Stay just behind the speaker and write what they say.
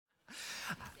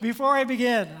Before I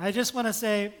begin, I just want to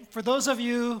say, for those of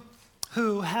you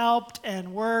who helped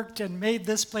and worked and made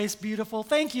this place beautiful,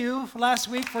 thank you last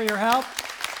week for your help.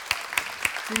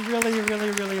 We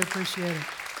really appreciate it.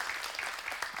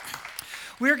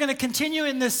 We're going to continue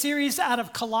in this series out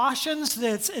of Colossians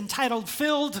that's entitled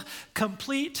Filled,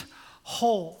 Complete,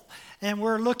 Whole. And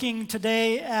we're looking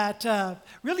today at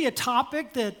really a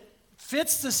topic that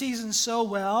fits the season so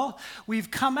well.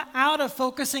 We've come out of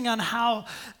focusing on how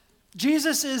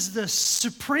Jesus is the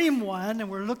supreme one, and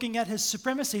we're looking at his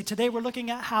supremacy. Today we're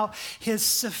looking at how his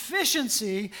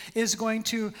sufficiency is going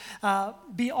to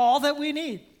be all that we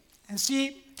need. And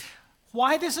see,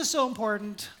 why this is so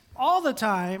important all the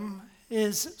time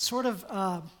is sort of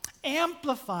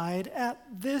amplified at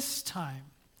this time.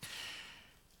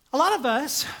 A lot of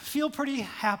us feel pretty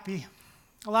happy.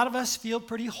 A lot of us feel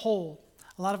pretty whole.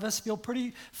 A lot of us feel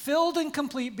pretty filled and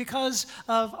complete because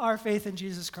of our faith in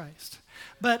Jesus Christ.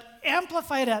 But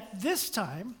amplified at this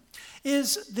time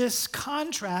is this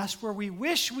contrast where we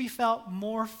wish we felt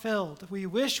more filled. We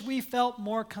wish we felt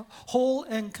more whole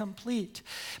and complete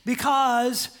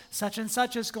because such and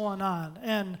such is going on.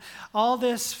 And all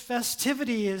this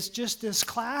festivity is just this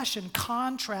clash and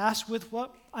contrast with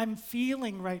what I'm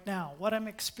feeling right now, what I'm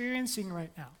experiencing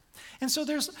right now. And so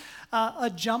there's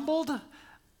a jumbled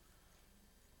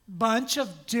bunch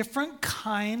of different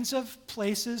kinds of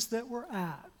places that we're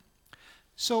at.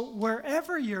 So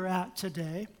wherever you're at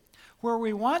today, where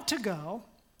we want to go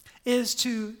is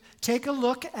to take a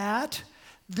look at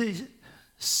the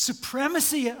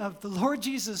supremacy of the Lord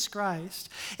Jesus Christ.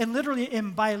 And literally,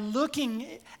 and by looking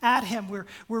at him, we're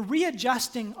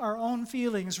readjusting our own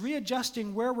feelings,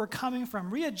 readjusting where we're coming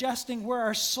from, readjusting where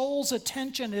our soul's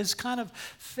attention is kind of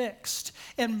fixed,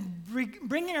 and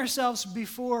bringing ourselves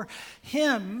before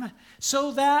him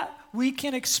so that we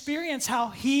can experience how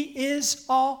he is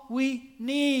all we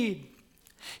need.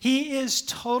 He is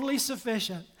totally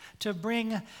sufficient to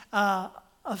bring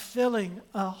a filling,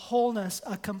 a wholeness,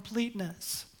 a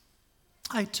completeness.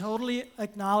 I totally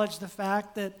acknowledge the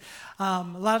fact that a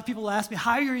lot of people ask me,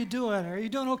 how are you doing? Are you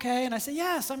doing okay? And I say,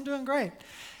 yes, I'm doing great.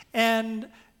 And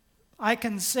I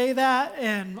can say that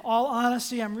in all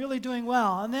honesty, I'm really doing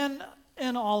well. And then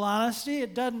in all honesty,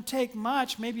 it doesn't take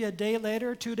much, maybe a day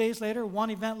later, 2 days later, one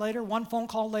event later, one phone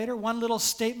call later, one little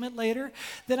statement later,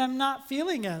 that I'm not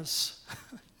feeling as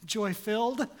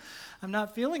joy-filled. I'm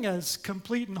not feeling as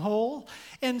complete and whole.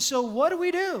 And so what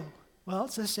do? Well,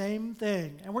 it's the same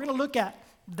thing. And we're going to look at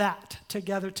that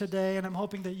together today, and I'm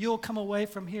hoping that you'll come away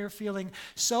from here feeling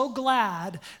so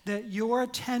glad that your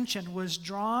attention was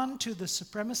drawn to the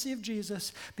supremacy of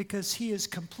Jesus because he is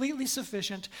completely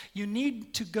sufficient. You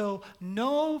need to go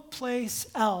no place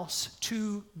else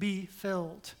to be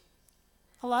filled.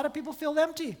 A lot of people feel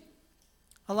empty.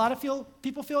 A lot of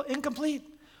people feel incomplete.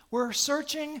 We're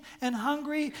searching and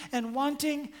hungry and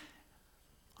wanting.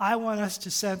 I want us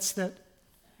to sense that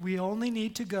we only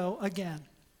need to go again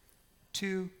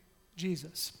to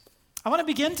Jesus. I want to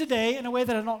begin today in a way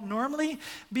that I don't normally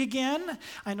begin.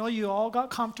 I know you all got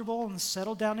comfortable and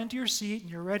settled down into your seat and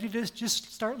you're ready to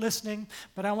just start listening,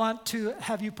 but I want to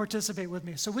have you participate with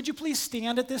me. So would you please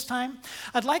stand at this time?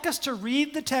 I'd like us to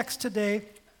read the text today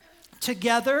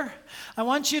together. I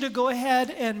want you to go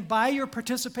ahead and by your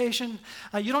participation,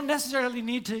 you don't necessarily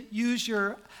need to use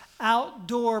your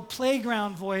outdoor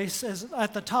playground voice as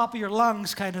at the top of your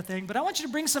lungs kind of thing, but I want you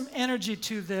to bring some energy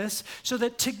to this so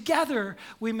that together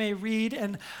we may read.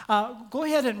 And go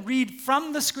ahead and read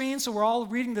from the screen so we're all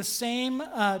reading the same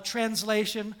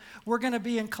translation. We're going to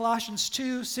be in Colossians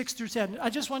 2, 6 through 10. I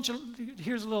just want you,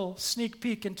 here's a little sneak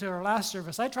peek into our last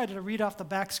service. I tried to read off the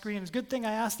back screen. It's a good thing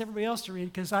I asked everybody else to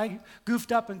read because I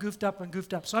goofed up.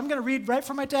 So I'm going to read right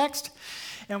from my text,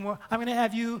 and I'm going to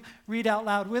have you read out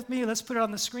loud with me. Let's put it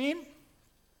on the screen.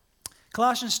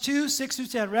 Colossians 2, 6 through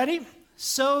 10. Ready?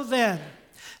 So then,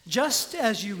 just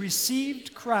as you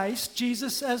received Christ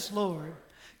Jesus as Lord,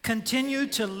 continue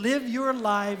to live your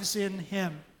lives in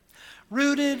him,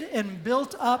 rooted and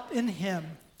built up in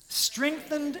him,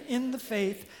 strengthened in the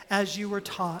faith as you were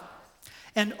taught,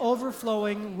 and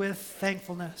overflowing with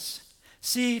thankfulness.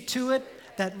 See to it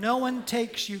that no one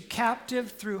takes you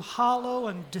captive through hollow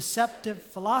and deceptive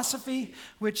philosophy,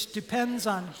 which depends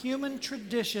on human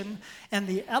tradition and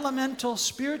the elemental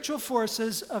spiritual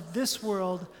forces of this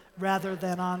world rather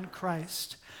than on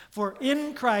Christ. For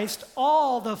in Christ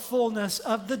all the fullness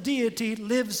of the deity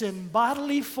lives in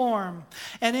bodily form,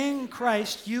 and in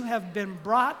Christ you have been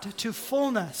brought to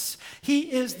fullness.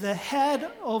 He is the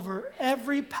head over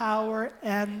every power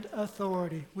and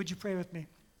authority. Would you pray with me?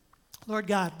 Lord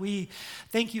God, we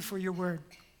thank you for your word.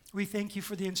 We thank you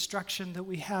for the instruction that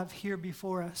we have here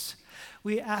before us.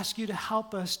 We ask you to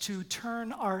help us to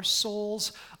turn our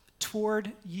souls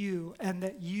toward you, and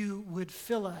that you would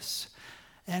fill us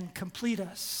and complete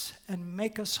us and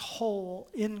make us whole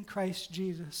in Christ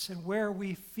Jesus. And where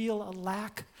we feel a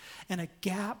lack and a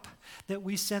gap, that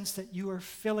we sense that you are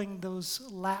filling those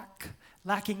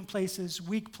lacking places,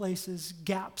 weak places,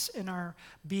 gaps in our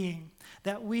being,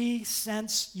 that we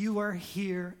sense you are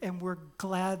here, and we're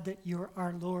glad that you're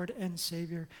our Lord and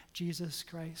Savior, Jesus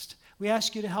Christ. We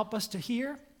ask you to help us to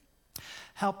hear,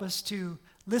 help us to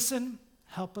listen,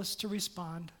 help us to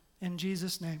respond. In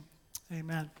Jesus' name,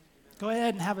 amen. Go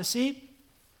ahead and have a seat.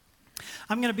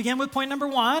 I'm going to begin with point number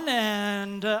 1,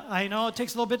 and I know it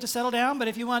takes a little bit to settle down, but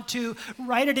if you want to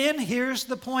write it in, here's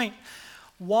the point.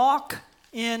 Walk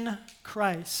in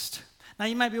Christ. Now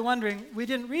you might be wondering, we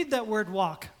didn't read that word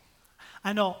walk.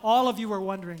 I know all of you were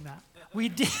wondering that. We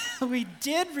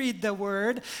did read the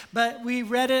word, but we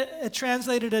read it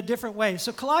translated a different way.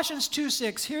 So Colossians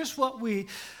 2:6, here's what we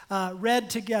read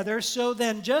together. So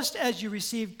then, just as you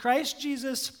received Christ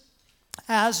Jesus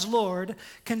as Lord,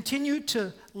 continue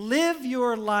to live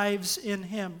your lives in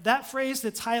him. That phrase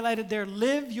that's highlighted there,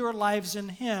 live your lives in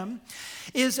him,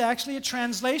 is actually a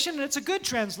translation, and it's a good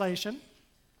translation,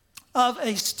 of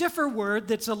a stiffer word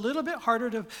that's a little bit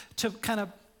harder to kind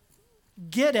of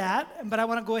get at, but I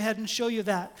want to go ahead and show you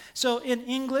that. So in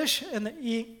English, in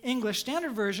the English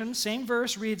Standard Version, same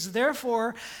verse reads,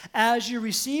 therefore, as you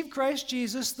receive Christ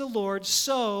Jesus the Lord,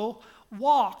 so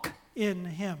walk in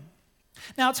him.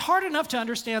 Now, it's hard enough to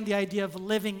understand the idea of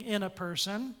living in a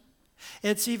person.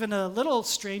 It's even a little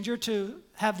stranger to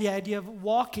have the idea of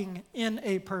walking in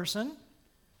a person,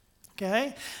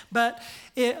 okay? But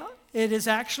it is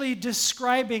actually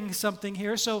describing something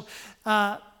here. So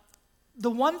the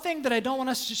one thing that I don't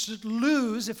want us to just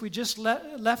lose if we just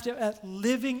left it at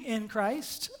living in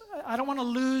Christ, I don't want to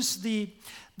lose the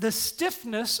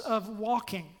stiffness of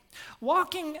walking.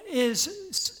 Walking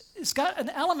it's got an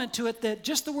element to it that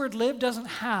just the word live doesn't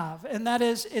have, and that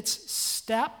is it's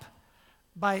step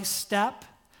by step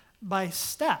by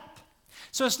step.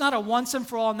 So it's not a once and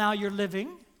for all, now you're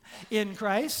living in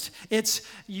Christ. It's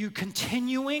you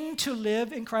continuing to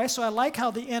live in Christ. So I like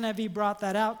how the NIV brought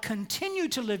that out. Continue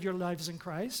to live your lives in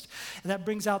Christ. And that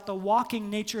brings out the walking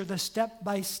nature, the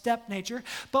step-by-step nature.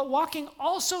 But walking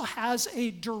also has a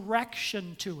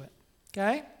direction to it,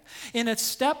 okay? In its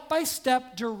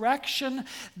step-by-step direction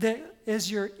that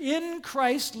is you're in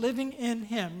Christ, living in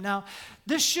him. Now,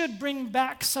 this should bring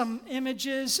back some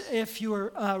images if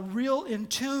you're real in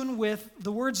tune with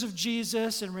the words of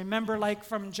Jesus. And remember, like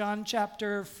from John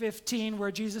chapter 15,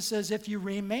 where Jesus says, if you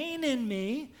remain in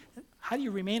me, how do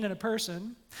you remain in a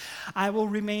person? I will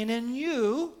remain in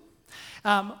you.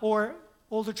 Or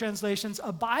older translations,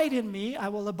 abide in me, I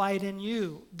will abide in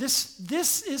you. This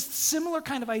is similar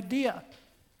kind of idea.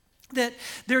 That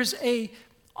there's a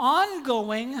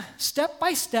ongoing,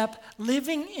 step-by-step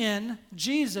living in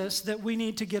Jesus that we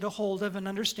need to get a hold of and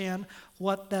understand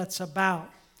what that's about.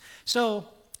 So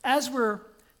as we're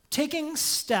taking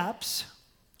steps,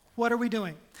 what are we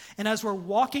doing? And as we're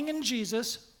walking in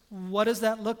Jesus, what does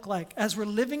that look like? As we're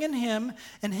living in him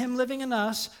and him living in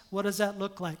us, what does that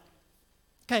look like?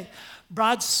 Okay,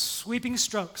 broad sweeping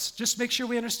strokes. Just make sure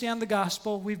we understand the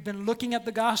gospel. We've been looking at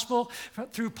the gospel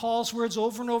through Paul's words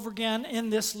over and over again in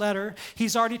this letter.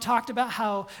 He's already talked about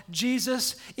how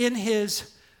Jesus, in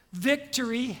his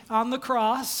victory on the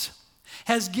cross,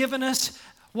 has given us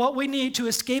what we need to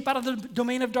escape out of the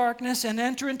domain of darkness and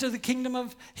enter into the kingdom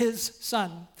of his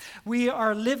Son. We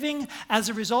are living as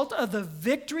a result of the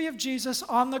victory of Jesus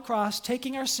on the cross,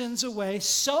 taking our sins away,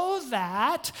 so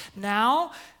that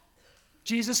now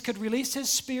Jesus could release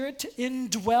his Spirit to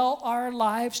indwell our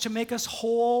lives, to make us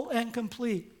whole and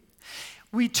complete.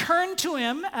 We turn to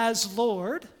him as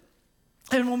Lord,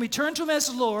 and when we turn to him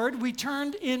as Lord, we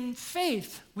turned in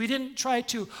faith. We didn't try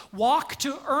to walk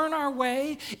to earn our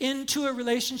way into a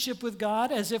relationship with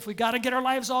God as if we got to get our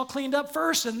lives all cleaned up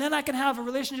first, and then I can have a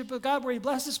relationship with God where he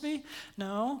blesses me.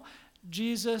 No,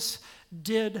 Jesus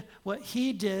did what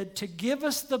he did to give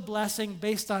us the blessing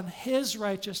based on his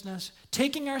righteousness,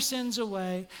 taking our sins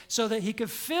away so that he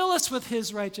could fill us with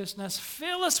his righteousness,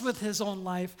 fill us with his own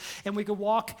life, and we could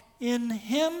walk in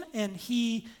him and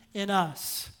he in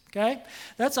us. Okay?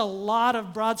 That's a lot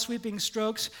of broad sweeping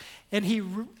strokes. And he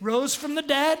rose from the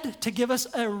dead to give us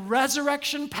a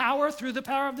resurrection power through the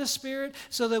power of the Spirit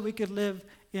so that we could live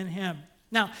in him.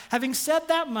 Now, having said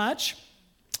that much,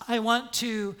 I want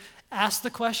to ask the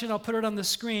question, I'll put it on the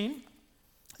screen.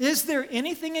 Is there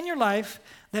anything in your life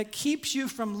that keeps you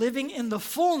from living in the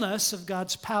fullness of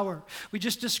God's power? We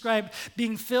just described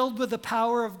being filled with the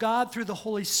power of God through the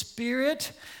Holy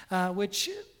Spirit, which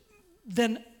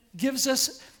then gives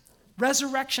us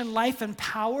resurrection life and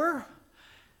power.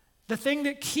 The thing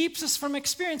that keeps us from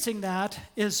experiencing that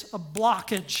is a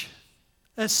blockage,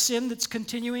 a sin that's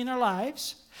continuing in our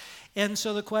lives. And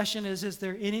so the question is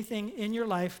there anything in your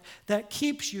life that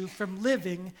keeps you from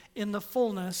living in the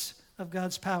fullness of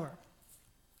God's power?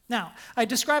 Now, I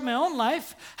describe my own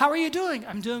life. How are you doing?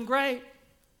 I'm doing great.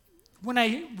 When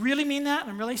I really mean that,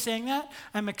 I'm really saying that,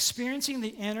 I'm experiencing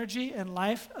the energy and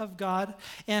life of God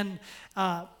and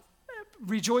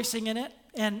rejoicing in it,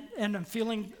 and I'm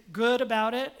feeling good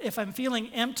about it. If I'm feeling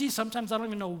empty, sometimes I don't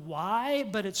even know why,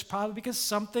 but it's probably because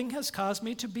something has caused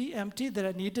me to be empty that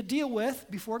I need to deal with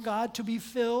before God to be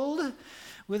filled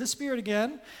with the Spirit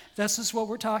again. This is what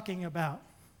we're talking about,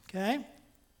 okay?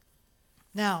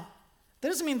 Now, that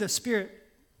doesn't mean the Spirit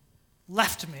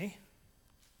left me.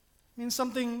 It means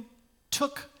something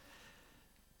took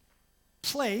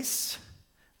place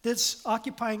that's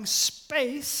occupying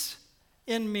space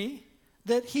in me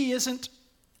that He isn't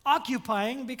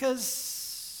occupying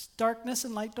because darkness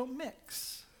and light don't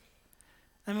mix.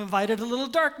 I've invited a little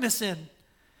darkness in.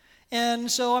 And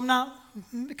so I'm not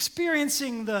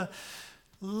experiencing the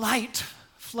light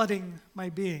flooding my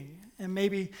being. And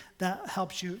maybe that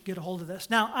helps you get a hold of this.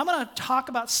 Now, I'm going to talk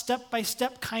about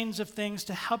step-by-step kinds of things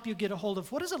to help you get a hold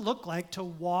of what does it look like to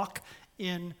walk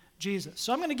in Jesus.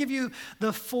 So I'm going to give you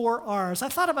the 4 R's. I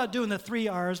thought about doing the 3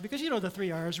 R's because you know the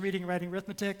 3 R's, reading, writing,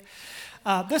 arithmetic.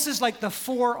 This is like the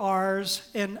 4 R's,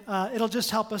 and it'll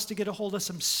just help us to get a hold of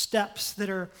some steps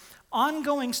that are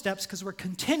ongoing steps because we're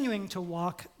continuing to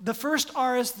walk. The first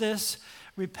R is this: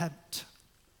 repent.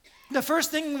 The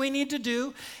first thing we need to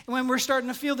do when we're starting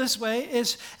to feel this way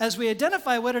is, as we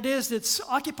identify what it is that's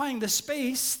occupying the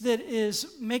space that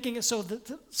is making it so that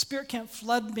the Spirit can't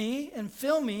flood me and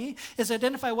fill me, is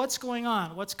identify what's going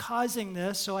on, what's causing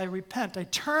this. So I repent. I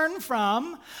turn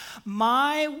from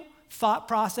my thought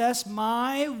process,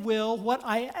 my will, what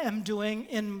I am doing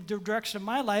in the direction of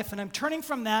my life, and I'm turning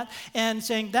from that and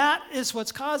saying, that is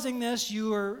what's causing this.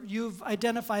 You've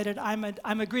identified it.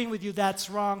 I'm agreeing with you. That's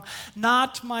wrong.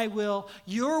 Not my will.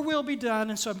 Your will be done.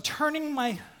 And so I'm turning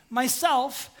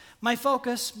myself, my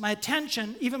focus, my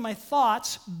attention, even my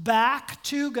thoughts back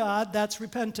to God. That's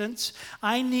repentance.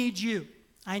 I need you.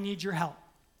 I need your help.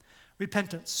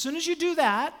 Repentance. As soon as you do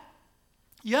that,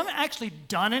 you haven't actually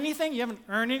done anything. You haven't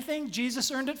earned anything. Jesus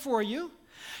earned it for you.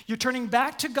 You're turning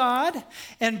back to God,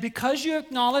 and because you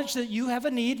acknowledge that you have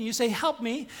a need and you say, help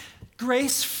me,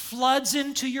 grace floods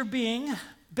into your being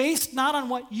based not on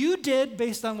what you did,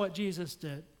 based on what Jesus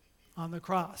did on the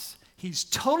cross. He's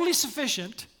totally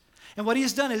sufficient, and what He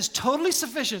has done is totally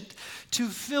sufficient to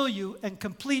fill you and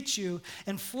complete you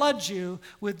and flood you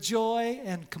with joy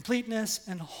and completeness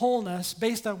and wholeness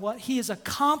based on what He has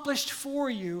accomplished for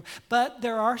you. But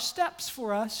there are steps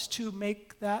for us to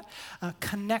make that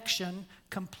connection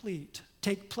complete,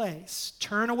 take place.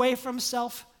 Turn away from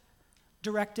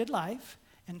self-directed life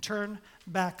and turn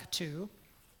back to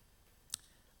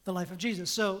the life of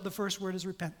Jesus. So the first word is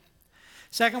repent.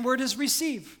 Second word is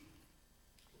receive.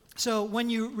 So when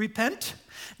you repent,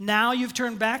 now you've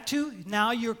turned back to,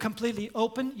 now you're completely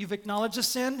open, you've acknowledged the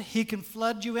sin, He can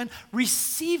flood you in.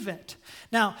 Receive it.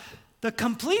 Now, the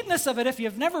completeness of it, if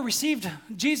you've never received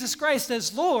Jesus Christ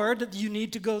as Lord, you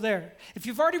need to go there. If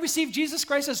you've already received Jesus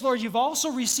Christ as Lord, you've also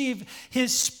received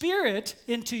His Spirit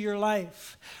into your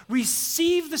life.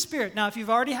 Receive the Spirit. Now, if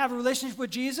you've already have a relationship with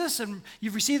Jesus and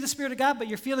you've received the Spirit of God, but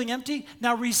you're feeling empty,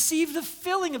 now receive the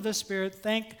filling of the Spirit.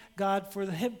 Thank God for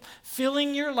Him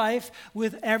filling your life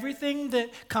with everything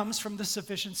that comes from the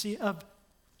sufficiency of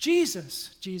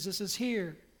Jesus. Jesus is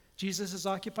here. Jesus is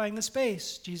occupying the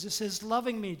space. Jesus is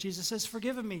loving me. Jesus has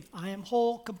forgiven me. I am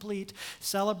whole, complete.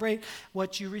 Celebrate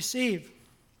what you receive.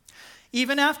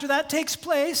 Even after that takes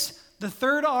place, the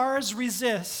third R is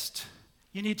resist.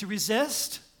 You need to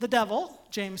resist the devil,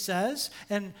 James says,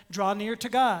 and draw near to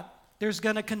God. There's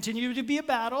going to continue to be a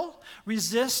battle.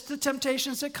 Resist the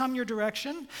temptations that come your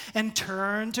direction and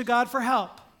turn to God for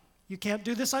help. You can't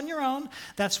do this on your own.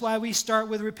 That's why we start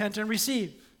with repent and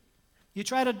receive. You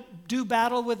try to do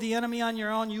battle with the enemy on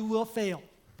your own, you will fail.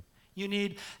 You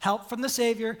need help from the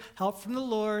Savior, help from the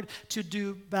Lord to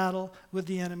do battle with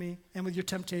the enemy and with your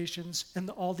temptations and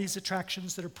all these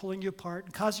attractions that are pulling you apart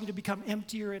and causing you to become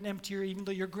emptier and emptier, even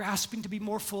though you're grasping to be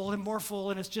more full,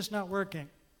 and it's just not working.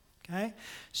 Okay?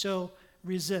 So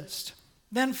resist.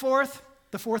 Then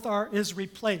the fourth R is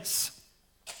replace.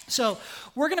 So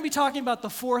we're going to be talking about the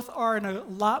fourth R in a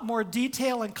lot more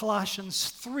detail in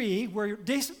Colossians 3, where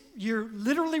you're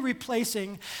literally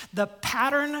replacing the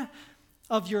pattern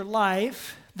of your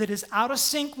life that is out of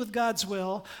sync with God's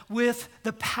will with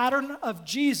the pattern of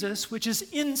Jesus, which is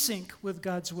in sync with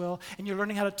God's will. And you're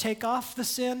learning how to take off the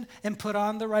sin and put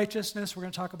on the righteousness. We're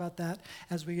going to talk about that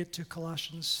as we get to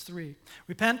Colossians 3.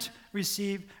 Repent,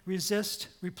 receive, resist,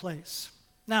 replace.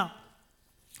 Now,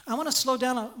 I want to slow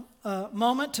down a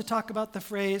moment to talk about the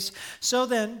phrase, so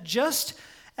then, just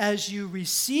as you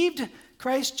received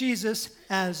Christ Jesus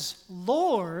as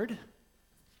Lord,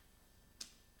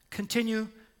 continue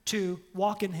to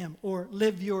walk in him or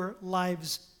live your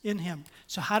lives in him.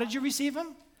 So how did you receive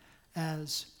him?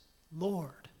 As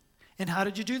Lord. And how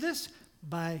did you do this?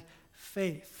 By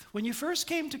faith. When you first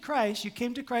came to Christ, you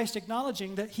came to Christ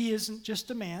acknowledging that he isn't just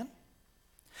a man.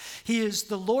 He is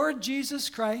the Lord Jesus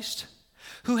Christ,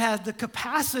 who had the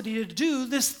capacity to do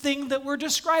this thing that we're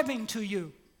describing to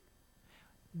you.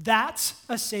 That's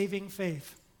a saving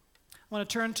faith. I want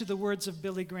to turn to the words of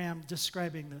Billy Graham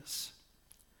describing this.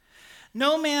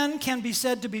 No man can be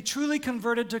said to be truly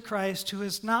converted to Christ who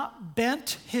has not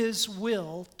bent his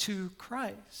will to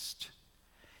Christ.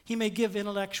 He may give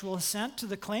intellectual assent to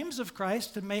the claims of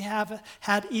Christ and may have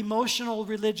had emotional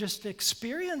religious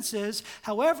experiences.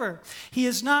 However, he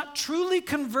is not truly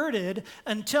converted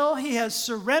until he has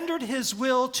surrendered his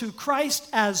will to Christ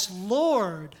as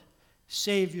Lord,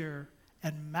 Savior,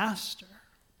 and Master.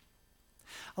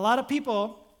 A lot of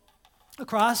people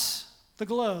across the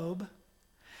globe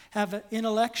have an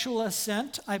intellectual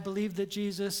assent. I believe that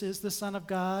Jesus is the Son of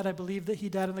God. I believe that he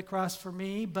died on the cross for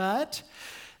me, but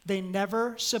they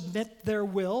never submit their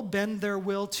will, bend their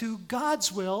will to God's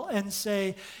will and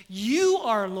say, you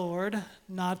are Lord,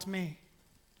 not me.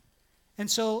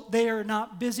 And so they are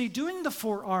not busy doing the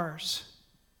 4 R's.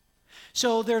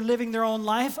 So they're living their own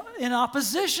life in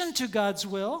opposition to God's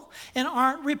will and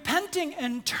aren't repenting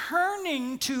and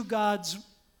turning to God's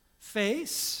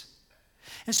face.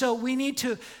 And so we need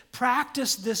to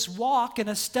practice this walk in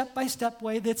a step-by-step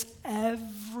way that's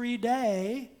every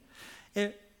day.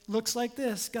 It looks like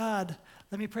this. God,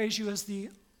 let me praise you as the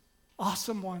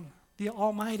awesome one, the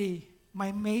Almighty,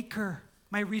 my maker,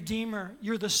 my redeemer.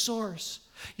 You're the source.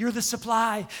 You're the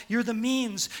supply. You're the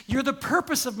means. You're the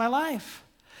purpose of my life.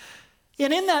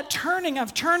 And in that turning,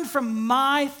 I've turned from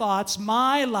my thoughts,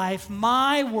 my life,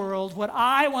 my world, what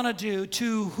I want to do,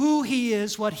 to who he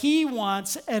is, what he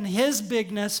wants, and his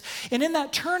bigness. And in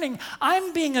that turning,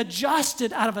 I'm being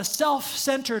adjusted out of a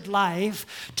self-centered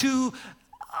life to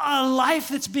a life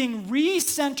that's being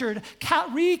recentered,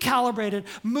 recalibrated,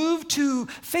 moved to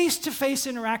face-to-face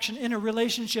interaction in a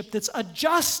relationship that's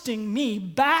adjusting me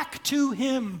back to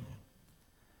him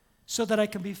so that I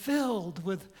can be filled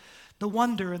with the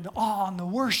wonder and the awe and the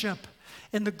worship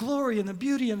and the glory and the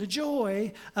beauty and the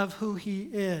joy of who he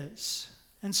is.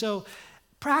 And so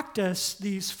practice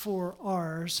these 4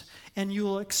 R's and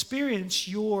you'll experience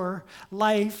your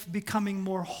life becoming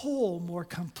more whole, more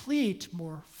complete,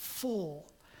 more full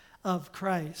of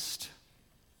Christ.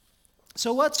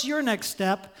 So what's your next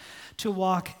step to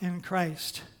walk in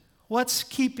Christ? What's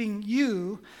keeping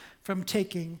you from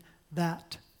taking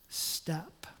that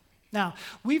step? Now,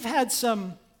 we've had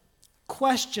some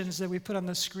questions that we put on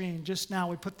the screen. Just now,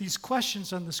 we put these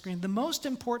questions on the screen. The most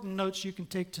important notes you can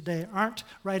take today aren't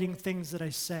writing things that I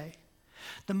say.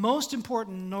 The most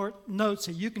important notes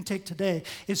that you can take today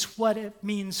is what it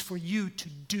means for you to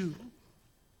do.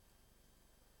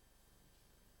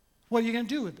 What are you going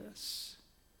to do with this?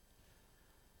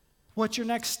 What's your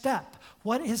next step?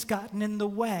 What has gotten in the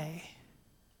way?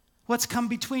 What's come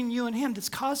between you and him that's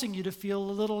causing you to feel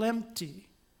a little empty?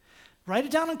 Write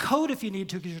it down in code if you need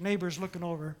to, because your neighbor's looking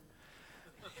over.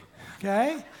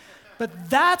 Okay? But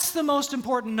that's the most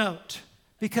important note,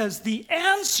 because the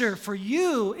answer for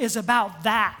you is about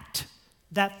that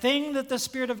thing that the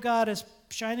Spirit of God is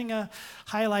shining a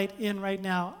highlight in right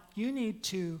now. You need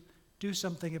to do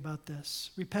something about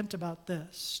this. Repent about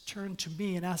this. Turn to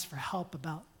me and ask for help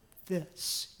about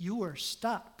this. You are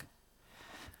stuck.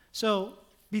 So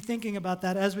be thinking about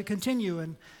that as we continue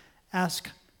and ask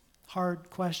hard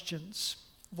questions.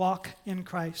 Walk in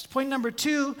Christ. Point number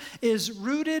 2 is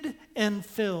rooted and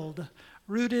filled.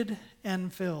 Rooted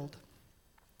and filled.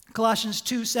 Colossians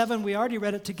 2:7, we already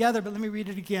read it together, but let me read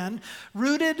it again.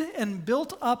 Rooted and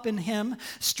built up in him,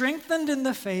 strengthened in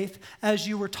the faith as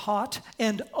you were taught,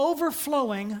 and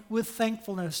overflowing with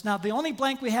thankfulness. Now, the only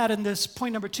blank we had in this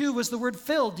point number 2 was the word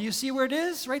filled. Do you see where it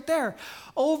is? Right there.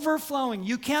 Overflowing.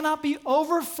 You cannot be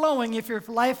overflowing if your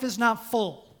life is not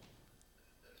full.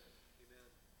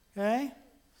 Okay?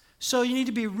 So you need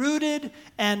to be rooted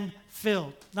and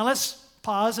filled. Now let's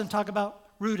pause and talk about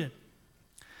rooted.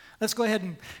 Let's go ahead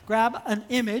and grab an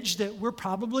image that we're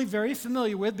probably very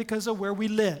familiar with because of where we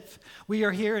live. We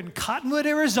are here in Cottonwood,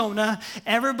 Arizona.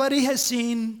 Everybody has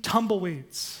seen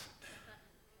tumbleweeds.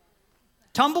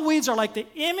 Tumbleweeds are like the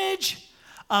image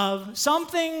of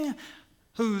something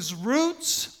whose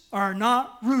roots are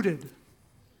not rooted.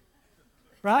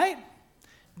 Right?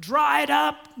 Dried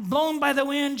up, blown by the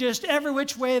wind, just every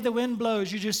which way the wind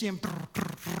blows. You just see them.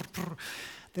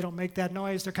 They don't make that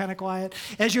noise. They're kind of quiet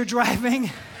as you're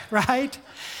driving, right?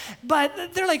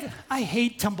 But they're like, I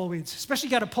hate tumbleweeds. Especially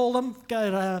you got to pull them,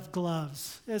 got to have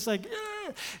gloves. It's like,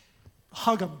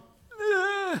 hug them,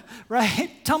 right?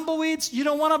 Tumbleweeds, you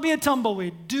don't want to be a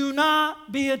tumbleweed. Do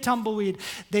not be a tumbleweed.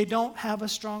 They don't have a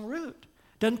strong root.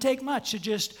 Doesn't take much to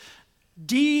just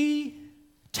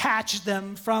detach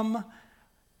them from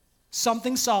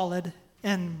something solid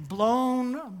and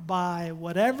blown by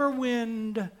whatever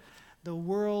wind the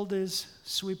world is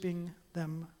sweeping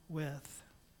them with.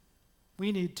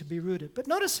 We need to be rooted. But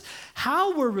notice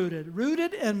how we're rooted.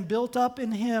 Rooted and built up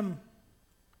in Him.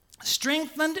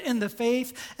 Strengthened in the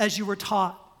faith as you were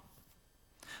taught.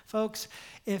 Folks,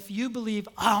 if you believe,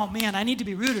 oh man, I need to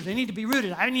be rooted. I need to be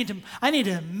rooted. I need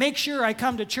to make sure I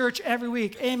come to church every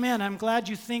week. Amen. I'm glad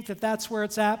you think that that's where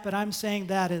it's at, but I'm saying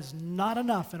that is not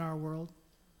enough in our world.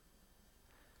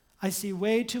 I see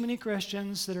way too many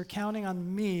Christians that are counting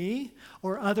on me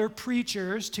or other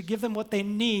preachers to give them what they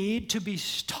need to be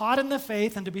taught in the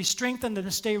faith and to be strengthened and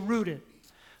to stay rooted.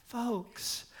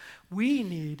 Folks, we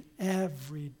need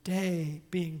every day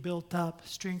being built up,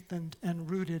 strengthened, and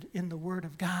rooted in the Word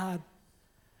of God.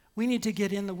 We need to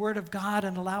get in the Word of God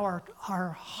and allow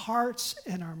our hearts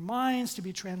and our minds to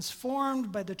be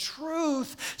transformed by the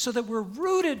truth so that we're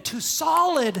rooted to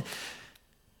solid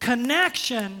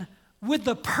connection with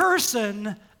the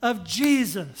person of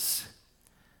Jesus.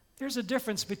 There's a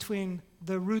difference between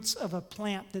the roots of a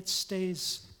plant that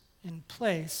stays in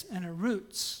place and a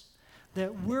roots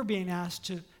that we're being asked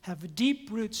to have deep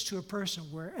roots to a person.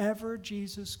 Wherever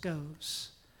Jesus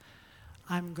goes,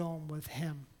 I'm going with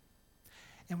Him.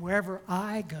 And wherever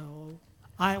I go,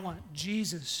 I want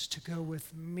Jesus to go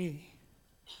with me,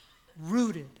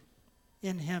 rooted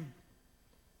in Him.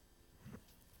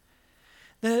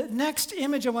 The next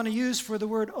image I want to use for the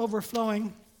word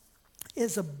overflowing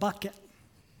is a bucket.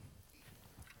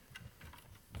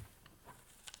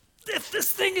 If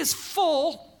this thing is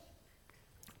full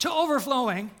to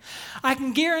overflowing, I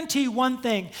can guarantee one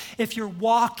thing. If you're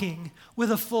walking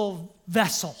with a full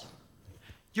vessel,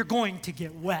 you're going to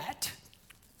get wet.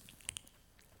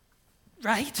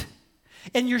 Right?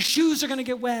 And your shoes are going to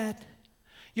get wet.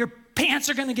 Your pants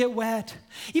are going to get wet.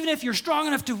 Even if you're strong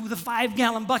enough to with a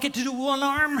 5-gallon bucket to do one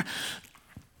arm,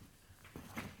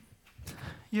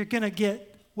 you're going to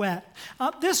get wet.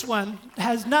 This one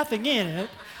has nothing in it,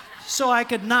 so I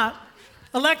could not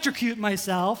electrocute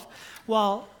myself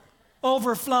while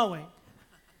overflowing.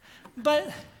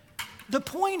 But the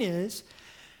point is,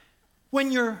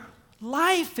 when your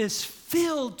life is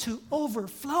filled to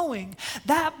overflowing,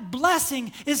 that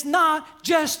blessing is not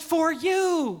just for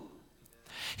you.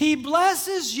 He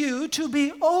blesses you to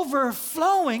be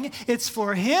overflowing. It's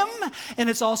for Him, and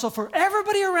it's also for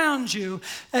everybody around you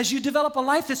as you develop a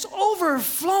life that's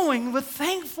overflowing with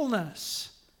thankfulness.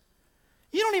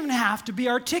 You don't even have to be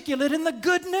articulate in the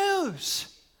good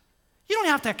news. You don't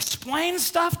have to explain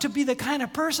stuff to be the kind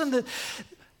of person that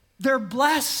they're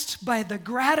blessed by the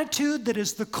gratitude that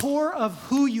is the core of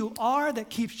who you are that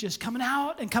keeps just coming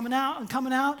out and coming out and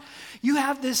coming out. You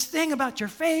have this thing about your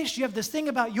face, you have this thing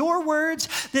about your words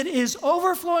that is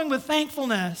overflowing with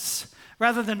thankfulness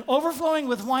rather than overflowing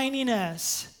with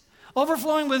whininess,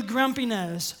 overflowing with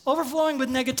grumpiness, overflowing with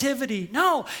negativity.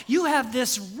 No, you have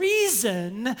this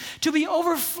reason to be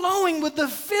overflowing with the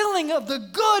feeling of the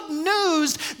good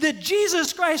news that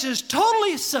Jesus Christ is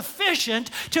totally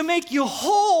sufficient to make you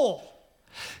whole,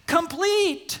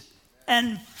 complete,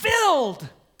 and filled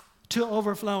to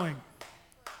overflowing.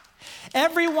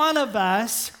 Every one of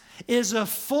us is a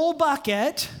full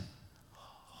bucket,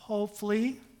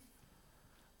 hopefully,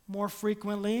 more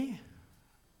frequently.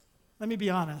 Let me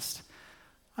be honest.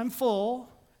 I'm full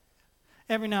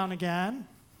every now and again,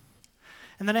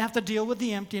 and then I have to deal with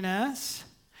the emptiness.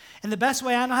 And the best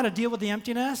way I know how to deal with the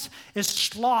emptiness is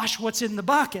slosh what's in the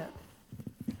bucket.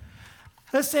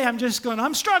 Let's say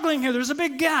I'm struggling here. There's a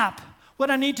big gap.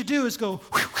 What I need to do is go,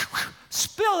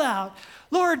 spill out.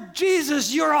 Lord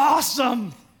Jesus, you're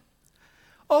awesome.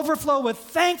 Overflow with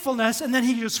thankfulness, and then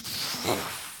He just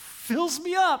fills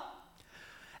me up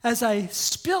as I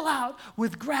spill out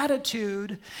with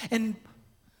gratitude, and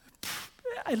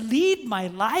I lead my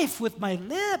life with my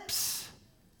lips.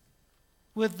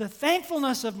 with the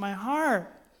thankfulness of my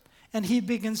heart. And he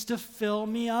begins to fill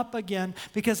me up again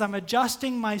because I'm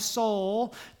adjusting my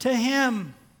soul to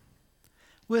him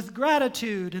with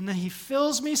gratitude. And then he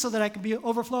fills me so that I can be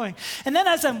overflowing. And then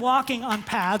as I'm walking on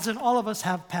paths, and all of us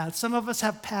have paths. Some of us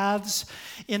have paths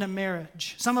in a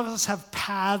marriage. Some of us have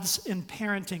paths in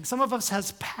parenting. Some of us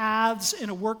has paths in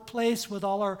a workplace with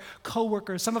all our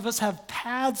coworkers. Some of us have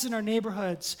paths in our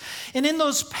neighborhoods. And in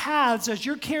those paths, as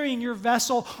you're carrying your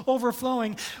vessel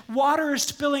overflowing, water is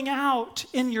spilling out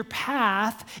in your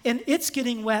path, and it's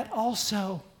getting wet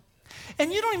also.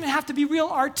 And you don't even have to be real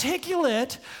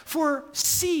articulate for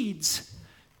seeds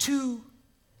to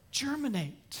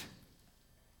germinate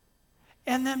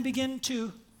and then begin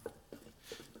to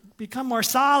become more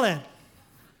solid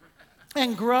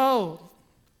and grow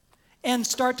and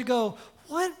start to go,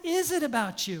 what is it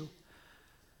about you?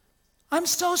 I'm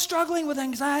so struggling with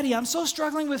anxiety. I'm so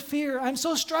struggling with fear. I'm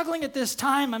so struggling at this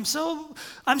time. I'm so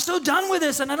done with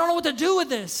this, and I don't know what to do with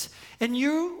this. And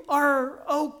you are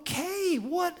okay.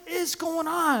 What is going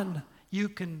on? You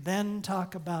can then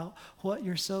talk about what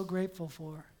you're so grateful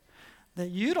for. That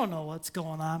you don't know what's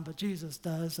going on, but Jesus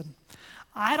does. And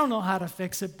I don't know how to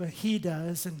fix it, but he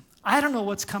does. And I don't know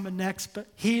what's coming next, but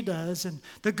he does. And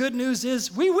the good news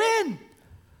is we win.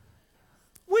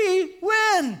 We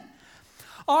win.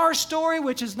 Our story,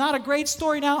 which is not a great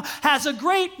story now, has a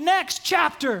great next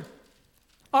chapter.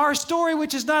 Our story,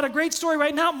 which is not a great story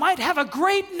right now, might have a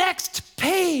great next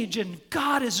page. And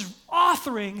God is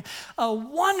authoring a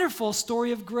wonderful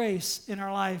story of grace in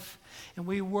our life. And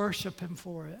we worship him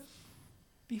for it.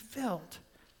 Be filled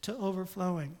to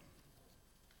overflowing.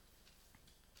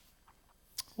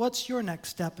 What's your next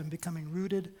step in becoming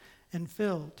rooted and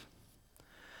filled?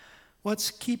 What's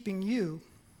keeping you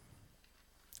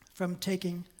from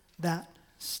taking that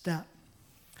step?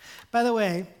 By the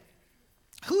way,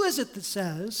 who is it that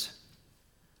says,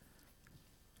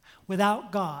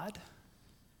 without God,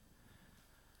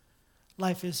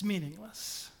 life is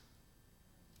meaningless?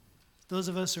 Those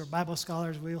of us who are Bible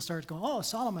scholars, we'll start going, oh,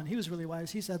 Solomon, he was really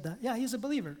wise. He said that. Yeah, he's a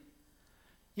believer.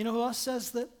 You know who else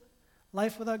says that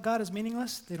life without God is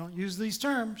meaningless? They don't use these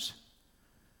terms.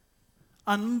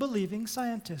 Unbelieving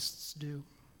scientists do.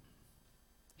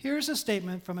 Here's a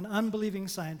statement from an unbelieving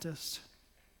scientist.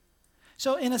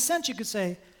 So in a sense, you could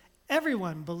say,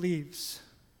 everyone believes,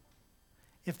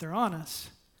 if they're honest,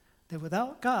 that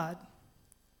without God,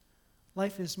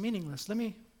 life is meaningless. Let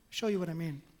me show you what I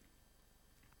mean.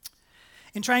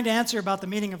 In trying to answer about the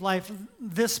meaning of life,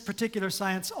 this particular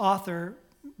science author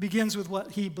begins with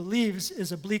what he believes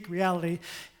is a bleak reality.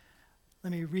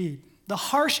 Let me read. The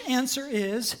harsh answer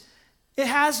is, it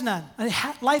has none.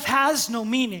 Life has no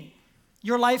meaning.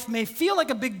 Your life may feel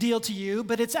like a big deal to you,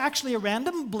 but it's actually a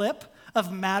random blip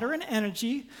of matter and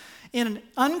energy in an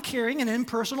uncaring and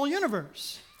impersonal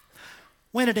universe.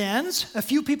 When it ends, a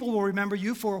few people will remember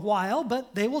you for a while,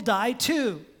 but they will die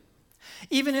too.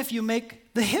 Even if you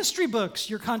make the history books,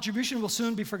 your contribution will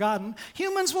soon be forgotten.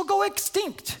 Humans will go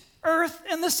extinct. Earth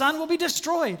and the sun will be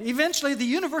destroyed. Eventually, the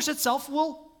universe itself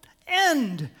will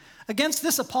end. Against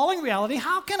this appalling reality,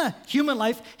 how can a human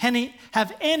life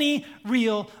have any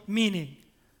real meaning?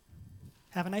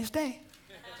 Have a nice day.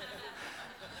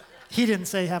 He didn't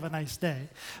say have a nice day.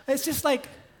 It's just like,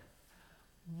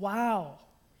 wow.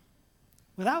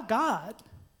 Without God,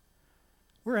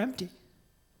 we're empty.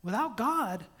 Without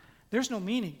God, there's no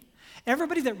meaning.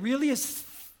 Everybody that really is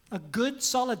a good,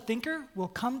 solid thinker will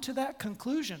come to that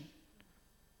conclusion.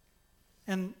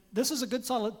 And this is a good,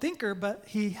 solid thinker, but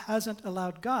he hasn't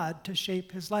allowed God to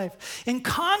shape his life. In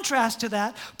contrast to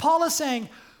that, Paul is saying,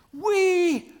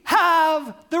 we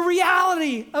have the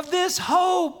reality of this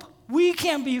hope. We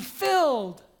can be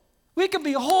filled. We can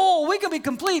be whole. We can be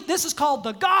complete. This is called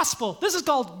the gospel. This is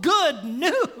called good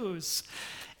news.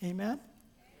 Amen?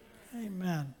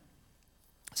 Amen.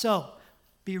 So,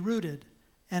 be rooted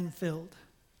and filled.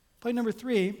 Point number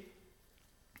 3,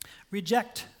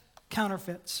 reject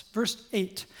counterfeits. Verse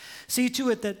 8, see to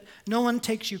it that no one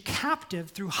takes you captive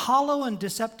through hollow and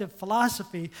deceptive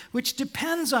philosophy, which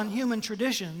depends on human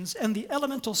traditions and the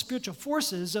elemental spiritual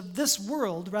forces of this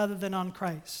world rather than on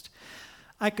Christ.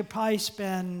 I could probably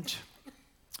spend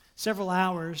several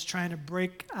hours trying to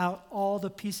break out all the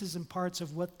pieces and parts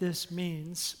of what this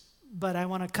means, but I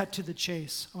want to cut to the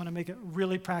chase. I want to make it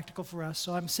really practical for us.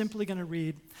 So I'm simply going to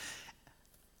read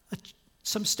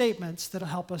some statements that will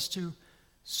help us to,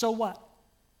 so what?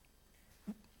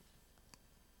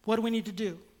 What do we need to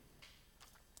do?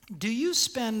 Do you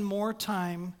spend more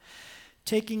time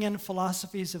taking in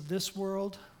philosophies of this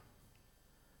world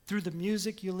through the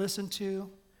music you listen to,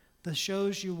 the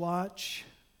shows you watch,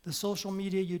 the social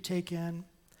media you take in,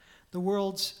 the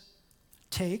world's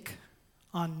take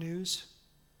on news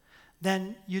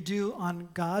than you do on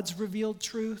God's revealed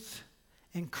truth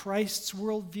and Christ's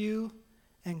worldview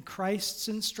and Christ's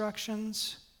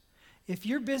instructions, if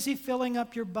you're busy filling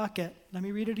up your bucket, let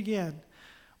me read it again,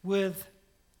 with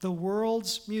the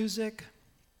world's music,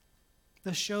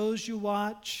 the shows you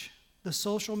watch, the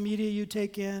social media you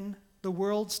take in, the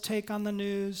world's take on the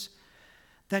news,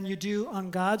 than you do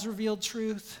on God's revealed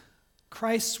truth,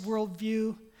 Christ's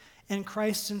worldview, and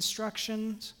Christ's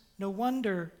instructions, no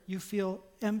wonder you feel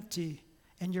empty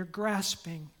and you're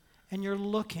grasping and you're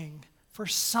looking for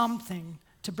something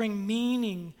to bring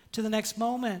meaning to the next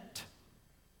moment.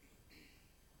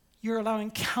 You're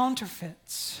allowing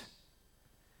counterfeits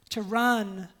to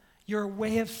run your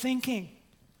way of thinking.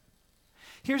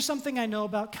 Here's something I know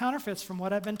about counterfeits from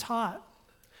what I've been taught.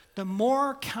 The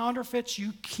more counterfeits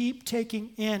you keep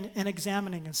taking in and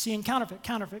examining and seeing counterfeit,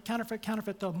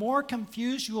 the more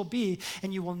confused you will be,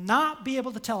 and you will not be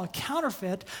able to tell a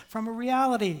counterfeit from a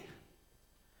reality.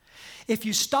 If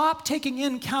you stop taking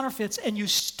in counterfeits and you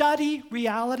study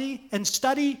reality and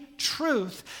study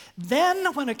truth,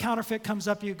 then when a counterfeit comes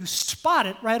up, you spot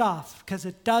it right off because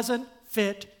it doesn't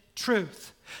fit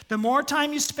truth. The more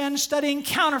time you spend studying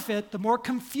counterfeit, the more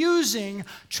confusing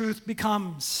truth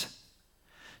becomes.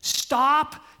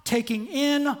 Stop taking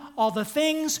in all the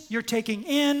things you're taking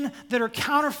in that are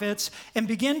counterfeits and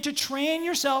begin to train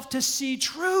yourself to see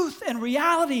truth and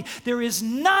reality. There is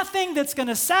nothing that's going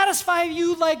to satisfy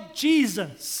you like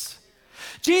Jesus.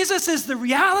 Jesus is the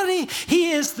reality.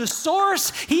 He is the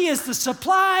source. He is the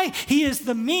supply. He is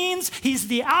the means. He's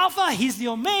the Alpha. He's the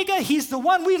Omega. He's the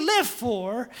one we live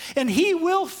for, and He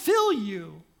will fill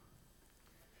you.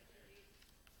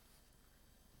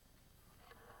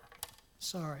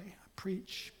 Sorry,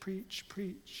 preach.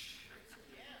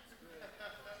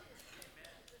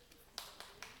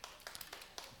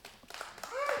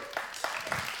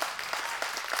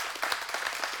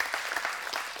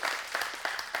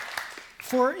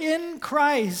 For in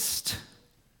Christ,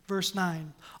 verse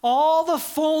 9, all the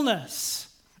fullness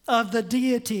of the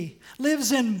deity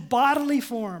lives in bodily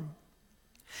form.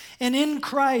 And in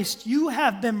Christ you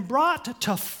have been brought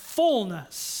to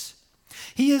fullness.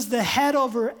 He is the head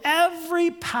over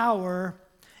every power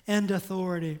and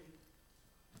authority.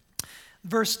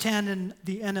 Verse 10 in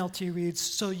the NLT reads,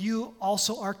 so you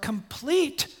also are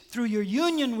complete through your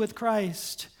union with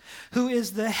Christ, who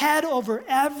is the head over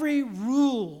every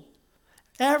ruler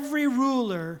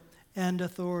and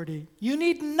authority. You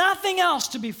need nothing else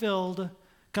to be filled,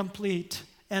 complete,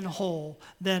 and whole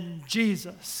than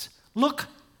Jesus. Look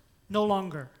no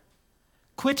longer.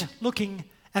 Quit looking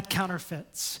at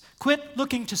counterfeits. Quit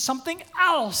looking to something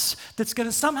else that's going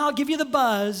to somehow give you the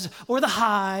buzz or the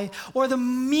high or the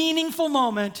meaningful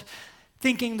moment,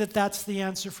 thinking that that's the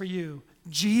answer for you.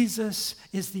 Jesus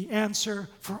is the answer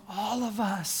for all of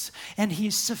us, and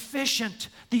He's sufficient,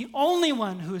 the only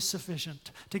one who is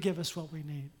sufficient to give us what we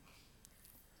need.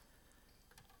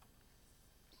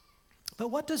 But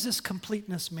what does this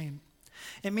completeness mean?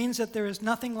 It means that there is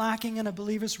nothing lacking in a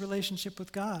believer's relationship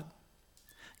with God.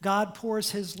 God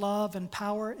pours His love and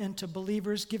power into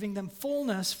believers, giving them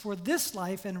fullness for this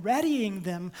life and readying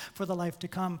them for the life to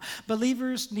come.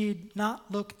 Believers need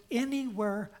not look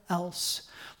anywhere else.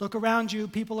 Look around you.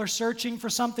 People are searching for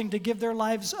something to give their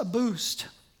lives a boost.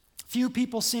 Few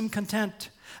people seem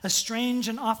content. A strange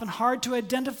and often hard to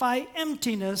identify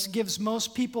emptiness gives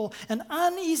most people an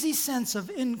uneasy sense of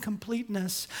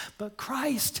incompleteness. But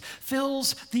Christ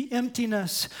fills the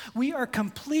emptiness. We are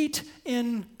complete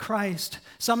in Christ.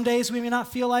 Some days we may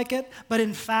not feel like it, but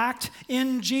in fact,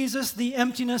 in Jesus, the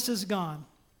emptiness is gone.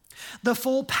 The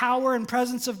full power and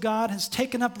presence of God has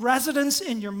taken up residence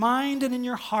in your mind and in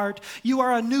your heart. You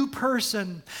are a new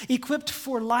person, equipped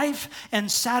for life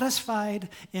and satisfied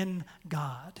in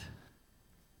God.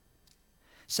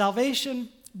 Salvation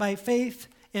by faith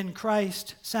in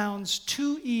Christ sounds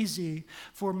too easy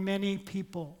for many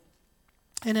people.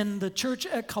 And in the church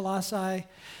at Colossae,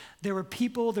 there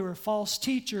were false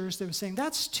teachers that were saying,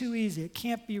 that's too easy, it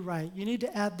can't be right. You need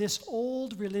to add this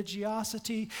old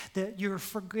religiosity that you're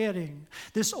forgetting.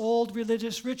 This old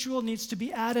religious ritual needs to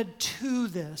be added to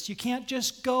this. You can't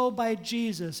just go by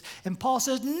Jesus. And Paul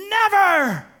says,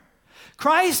 never!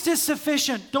 Christ is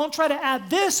sufficient. Don't try to add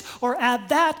this or add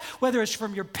that, whether it's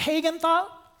from your pagan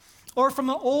thought or from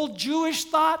an old Jewish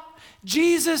thought.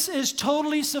 Jesus is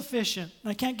totally sufficient.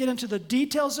 I can't get into the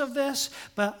details of this,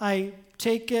 but I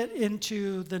take it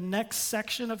into the next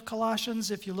section of Colossians.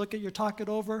 If you look at your talk it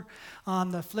over on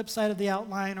the flip side of the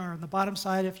outline or on the bottom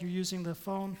side if you're using the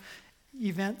phone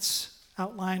events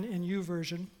outline in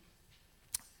YouVersion.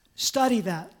 Study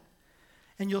that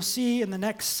and you'll see in the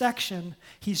next section,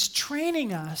 he's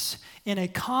training us in a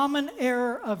common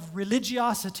error of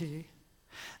religiosity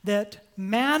that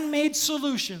man-made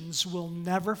solutions will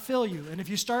never fill you. And if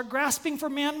you start grasping for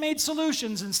man-made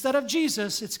solutions instead of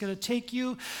Jesus, it's going to take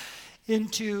you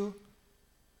into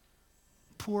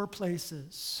poor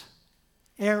places,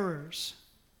 errors.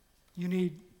 You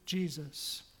need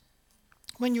Jesus.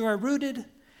 When you are rooted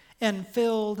and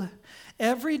filled,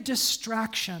 every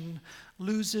distraction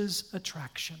loses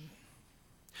attraction.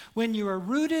 When you are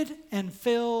rooted and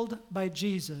filled by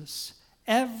Jesus,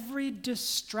 every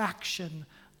distraction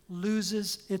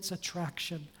loses its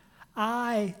attraction.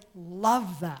 I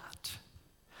love that.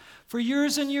 For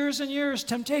years and years and years,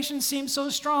 temptation seemed so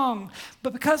strong,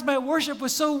 but because my worship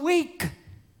was so weak,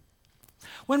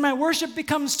 when my worship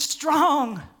becomes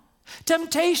strong,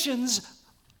 temptations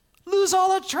lose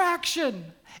all attraction.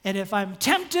 And if I'm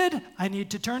tempted, I need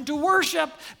to turn to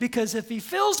worship, because if he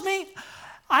fills me,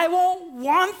 I won't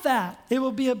want that. It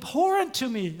will be abhorrent to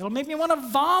me. It'll make me want to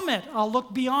vomit. I'll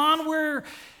look beyond where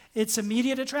its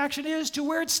immediate attraction is to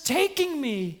where it's taking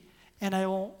me. And I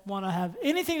won't want to have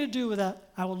anything to do with that.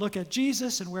 I will look at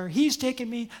Jesus and where he's taken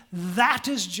me. That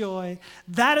is joy.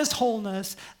 That is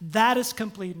wholeness. That is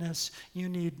completeness. You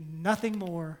need nothing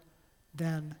more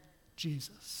than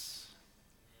Jesus.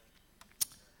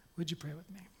 Would you pray with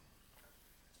me?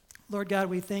 Lord God,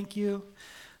 we thank you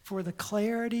for the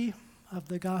clarity of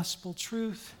the gospel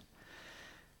truth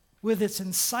with its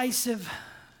incisive,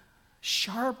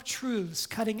 sharp truths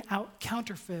cutting out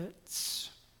counterfeits,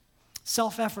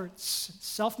 self-efforts,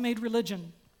 self-made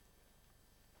religion,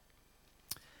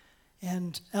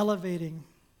 and elevating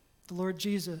the Lord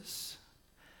Jesus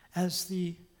as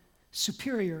the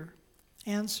superior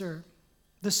answer,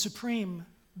 the supreme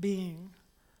being,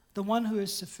 the one who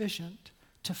is sufficient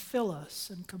to fill us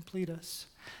and complete us.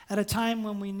 At a time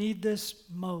when we need this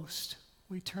most,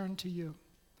 we turn to you.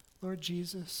 Lord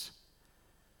Jesus,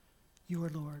 you are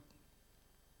Lord.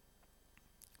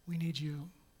 We need you.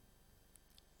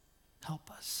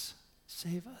 Help us,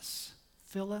 save us,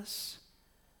 fill us,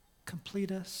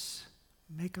 complete us,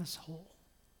 make us whole.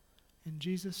 In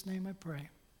Jesus' name I pray.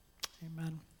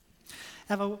 Amen.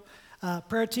 I have a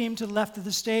prayer team to the left of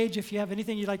the stage. If you have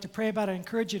anything you'd like to pray about, I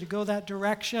encourage you to go that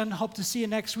direction. Hope to see you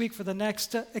next week for the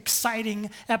next exciting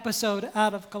episode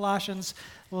out of Colossians.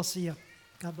 We'll see you.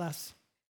 God bless.